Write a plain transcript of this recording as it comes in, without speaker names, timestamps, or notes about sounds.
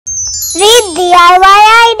Read DIY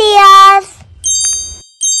ideas.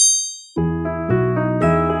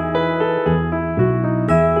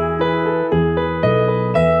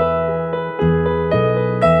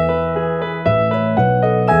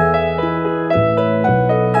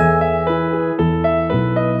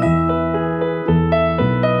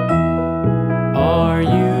 Are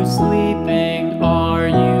you sleeping? Are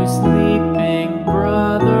you sleeping?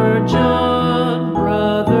 Brother John,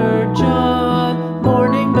 Brother John.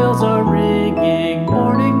 Morning bells are ringing,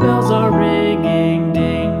 morning bells are ringing.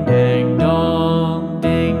 Ding dang dong,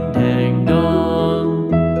 ding dang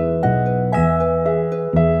dong.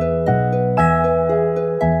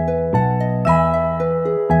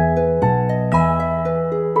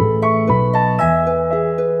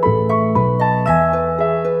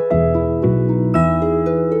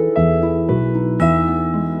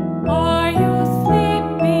 Are you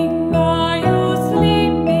sleeping? Are you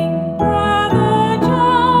sleeping? Brother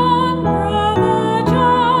John, Brother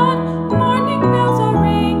John. Morning bells are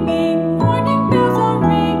ringing, morning bells are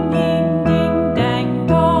ringing. Ding dang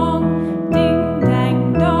dong, ding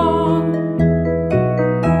dang dong.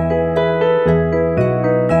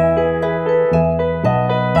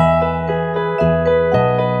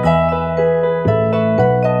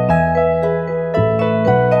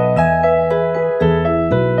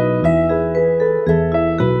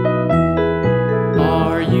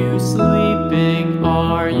 Are you sleeping?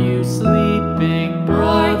 Are you sleeping?